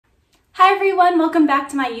Hi everyone, welcome back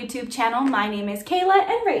to my YouTube channel. My name is Kayla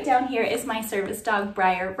and right down here is my service dog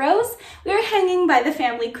Briar Rose. We are hanging by the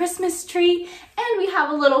family Christmas tree and we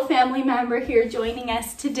have a little family member here joining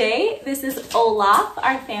us today. This is Olaf,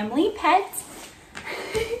 our family pet.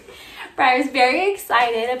 Briar's very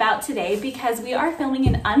excited about today because we are filming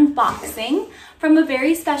an unboxing from a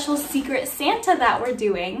very special Secret Santa that we're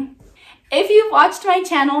doing. If you've watched my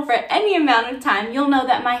channel for any amount of time, you'll know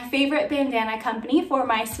that my favorite bandana company for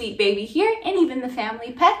my sweet baby here and even the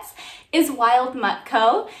family pets is Wild Mutt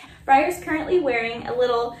Co. Briar's currently wearing a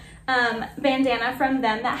little bandana from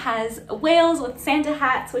them that has whales with Santa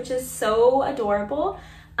hats, which is so adorable.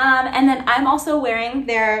 And then I'm also wearing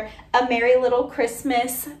their A Merry Little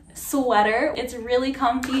Christmas sweater. It's really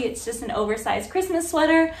comfy. It's just an oversized Christmas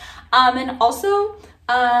sweater. And also,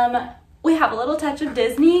 we have a little touch of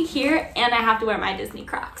Disney here, and I have to wear my Disney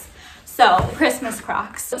Crocs. So, Christmas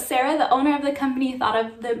Crocs. So Sarah, the owner of the company, thought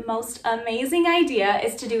of the most amazing idea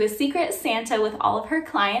is to do a Secret Santa with all of her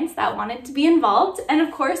clients that wanted to be involved. And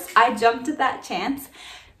of course, I jumped at that chance.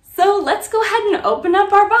 So let's go ahead and open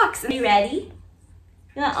up our box. Are you ready?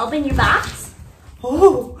 You wanna open your box?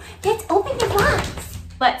 Oh, let's open your box.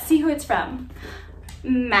 Let's see who it's from.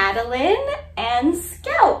 Madeline and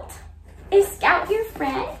Scout. Is Scout your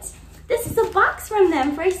friend? This is a box from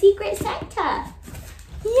them for a Secret Santa.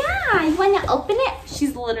 Yeah, you want to open it?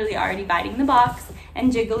 She's literally already biting the box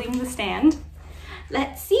and jiggling the stand.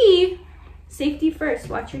 Let's see. Safety first,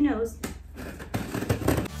 watch your nose.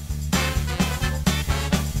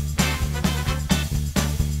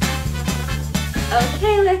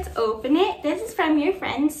 Okay, let's open it. This is from your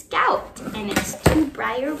friend Scout, and it's to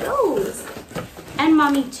Briar Rose. And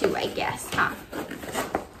Mommy too, I guess, huh?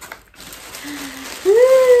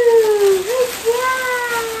 Ooh, what's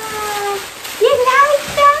that? You like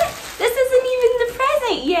that? This isn't even the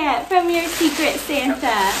present yet from your Secret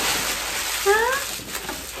Santa. Huh?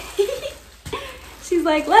 She's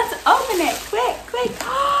like, let's open it. Quick, quick.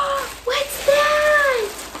 What's that?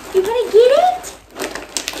 You want to get it?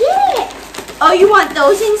 Get it. Oh, you want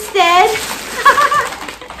those instead?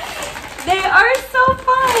 They are so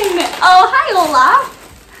fun. Oh, hi, Olaf.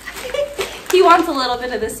 He wants a little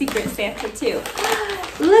bit of the Secret Santa too.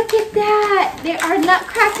 Look at that. They are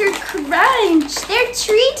Nutcracker Crunch. They're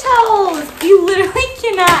Cheetos. You literally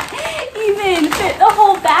cannot even fit the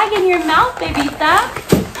whole bag in your mouth, baby thumb.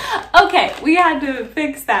 Okay, we had to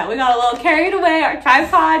fix that. We got a little carried away. Our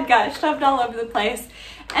tripod got shoved all over the place.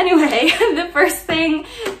 Anyway, the first thing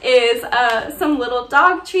is some little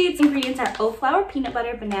dog treats. Ingredients are oat flour, peanut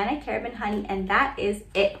butter, banana, carob, and honey, and that is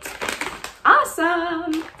it.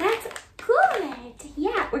 Awesome. That's good.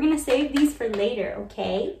 Yeah, we're gonna save these for later,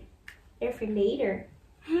 okay? They're for later.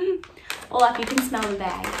 Olaf, you can smell the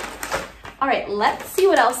bag. All right, let's see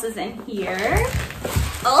what else is in here.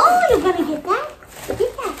 Oh, you're gonna get that?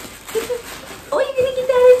 Get that. Oh, you're gonna get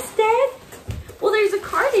that instead? Well, there's a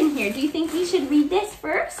card in here. Do you think we should read this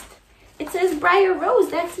first? It says Briar Rose,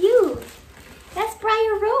 that's you. That's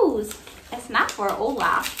Briar Rose. It's not for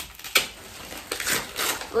Olaf.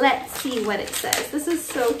 Let's see what it says. This is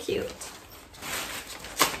so cute.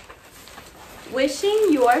 Wishing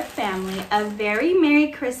your family a very Merry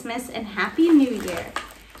Christmas and Happy New Year.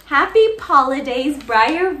 Happy holidays,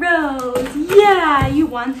 Briar Rose. Yeah, you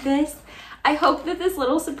want this? I hope that this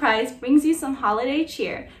little surprise brings you some holiday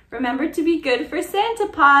cheer. Remember to be good for Santa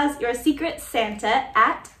Paws, your Secret Santa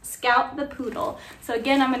at Scout the Poodle. So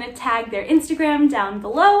again, I'm gonna tag their Instagram down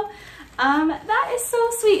below. That is so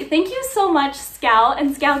sweet. Thank you so much, Scout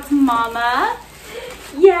and Scout's mama.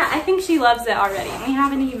 Yeah, I think she loves it already. We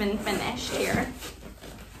haven't even finished here.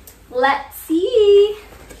 Let's see.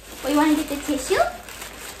 Well, you want to get the tissue?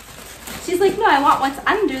 She's like, no, I want what's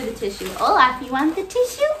under the tissue. Olaf, you want the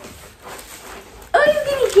tissue? Oh, you're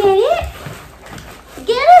gonna get it?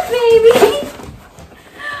 Get it, baby.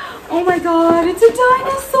 Oh my God, it's a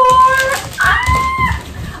dinosaur.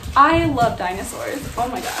 Ah! I love dinosaurs. Oh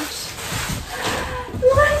my gosh.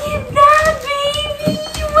 Look at that, baby.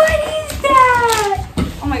 What is that?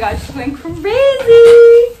 Oh my gosh, she's going crazy.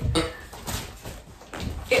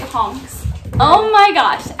 It honks. Oh my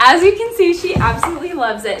gosh, as you can see, she absolutely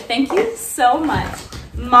loves it. Thank you so much.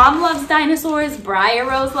 Mom loves dinosaurs. Briar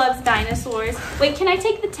Rose loves dinosaurs. Wait, can I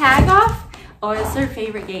take the tag off? Oh, it's her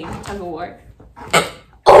favorite game, tug of war.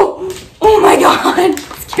 Oh my God, it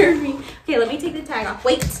scared me. Okay, let me take the tag off.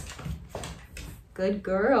 Wait. Good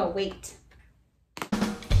girl, wait.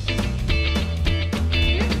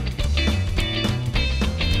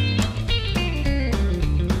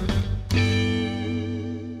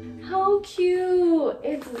 How cute.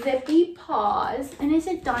 It's Zippy Paws and it's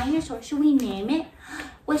a dinosaur. Should we name it?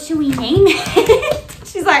 What should we name it?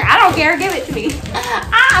 She's like, I don't Here, give it to me.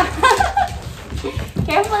 Ah!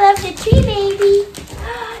 Careful of the tree, baby.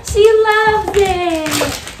 She loves it.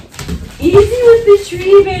 Easy with the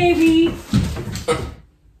tree, baby.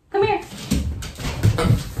 Come here.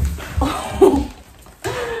 Oh.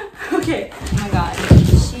 Okay. Oh my god.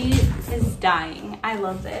 She is dying. I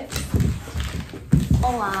love this.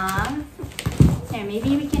 Hola. Here,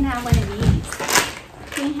 maybe we can have one of these.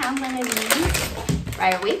 Can we have one of these?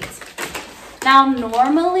 Briar, wait. Now,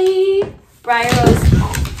 normally, Briar Rose...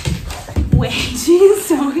 Wait, she's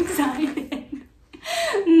so excited.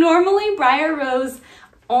 Normally, Briar Rose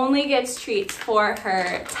only gets treats for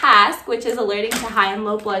her task, which is alerting to high and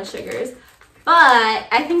low blood sugars. But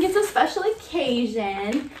I think it's a special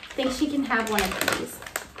occasion. I think she can have one of these.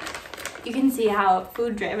 You can see how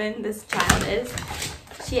food-driven this child is.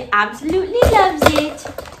 She absolutely loves it.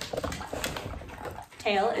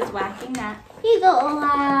 Tail is whacking that. Here you go,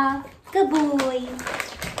 Olaf. Good boy.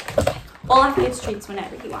 Olaf gets treats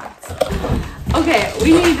whenever he wants. Okay,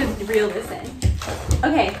 we need to reel this in.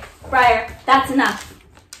 Okay, Briar, that's enough.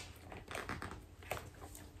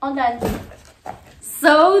 All done.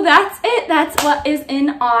 So that's it. That's what is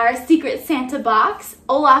in our Secret Santa box.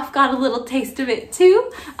 Olaf got a little taste of it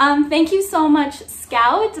too. Thank you so much,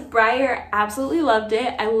 Scout. Briar absolutely loved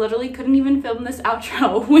it. I literally couldn't even film this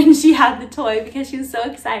outro when she had the toy because she was so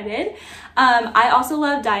excited. I also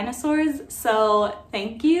love dinosaurs, so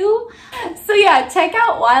thank you. So yeah, check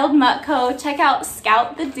out Wild Mutt Co. Check out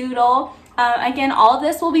Scout the Doodle. Again, all of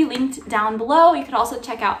this will be linked down below. You could also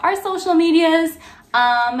check out our social medias.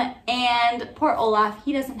 And poor Olaf,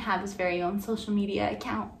 he doesn't have his very own social media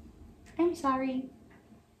account. I'm sorry.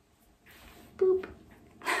 Boop.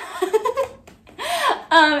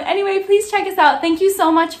 Anyway, please check us out. Thank you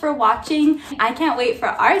so much for watching. I can't wait for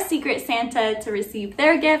our Secret Santa to receive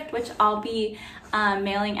their gift, which I'll be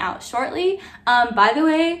mailing out shortly. By the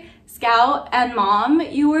way, Scout and Mom,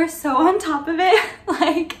 you were so on top of it.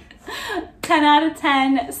 Like, 10 out of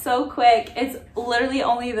 10, so quick. It's literally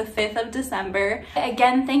only the 5th of December.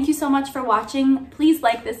 Again, thank you so much for watching. Please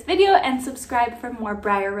like this video and subscribe for more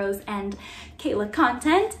Briar Rose and Kayla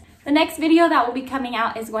content. The next video that will be coming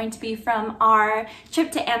out is going to be from our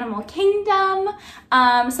trip to Animal Kingdom.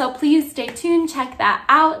 So please stay tuned, check that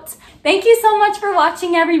out. Thank you so much for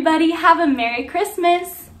watching, everybody. Have a Merry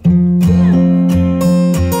Christmas.